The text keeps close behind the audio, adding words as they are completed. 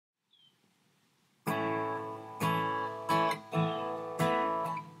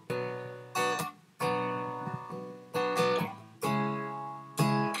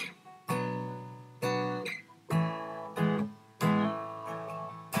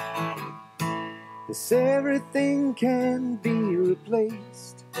'cause everything can be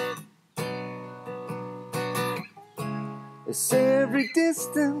replaced. As every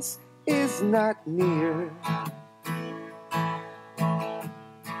distance is not near.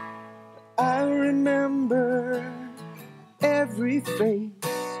 I remember every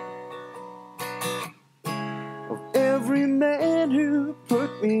face of every man who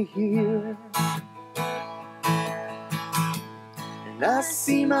put me here. And I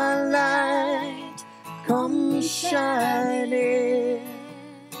see my light come shining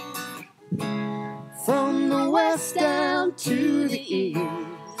from the west down to the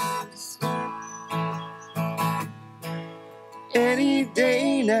east. Any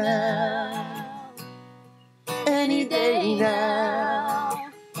day now, any day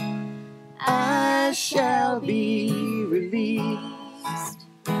now, I shall be released.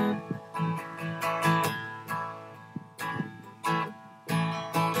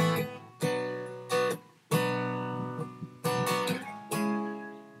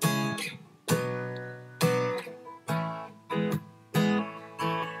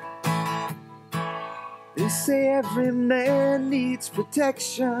 They say every man needs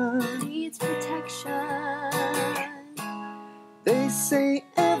protection. They say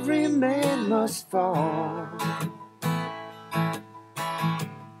every man must fall.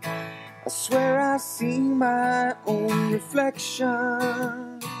 I swear I see my own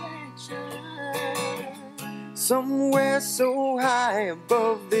reflection somewhere so high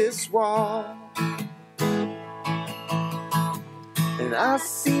above this wall. And I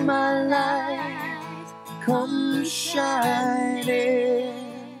see my light come shining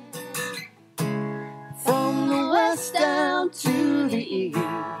from the west down to the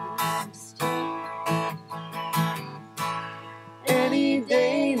east. Any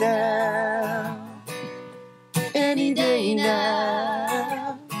day now, any day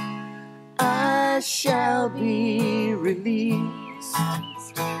now, I shall be released.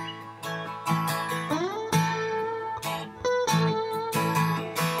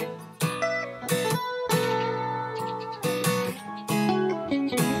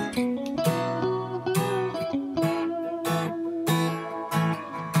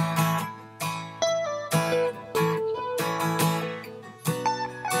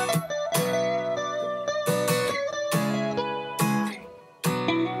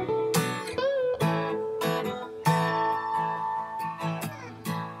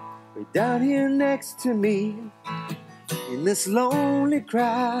 Down here next to me, in this lonely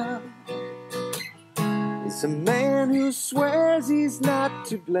crowd, is a man who swears he's not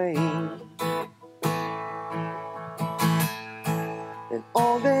to blame. And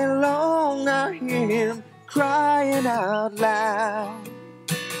all day long I hear him crying out loud,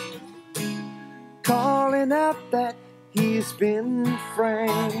 calling out that he's been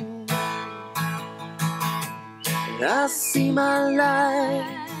framed. And I see my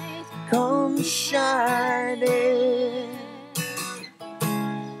light come shining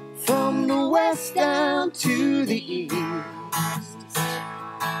from the west down to the east.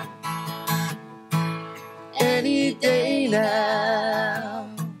 Any day now,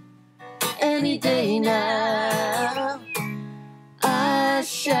 any day now, I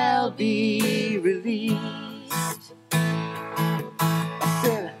shall be released. I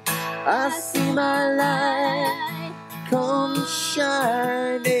said, I see my light come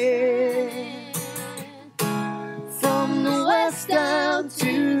shining from the west down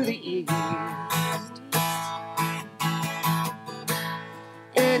to the east.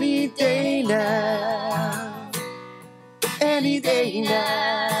 Any day now, any day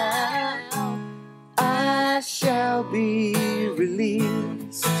now, I shall be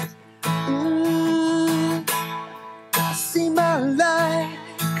released. I see my light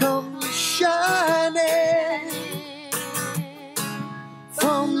come shining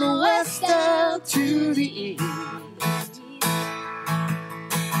from the west down to the east.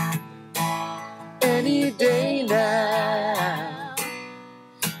 Any day now,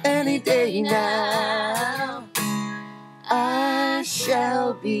 any day now, I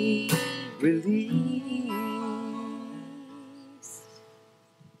shall be released.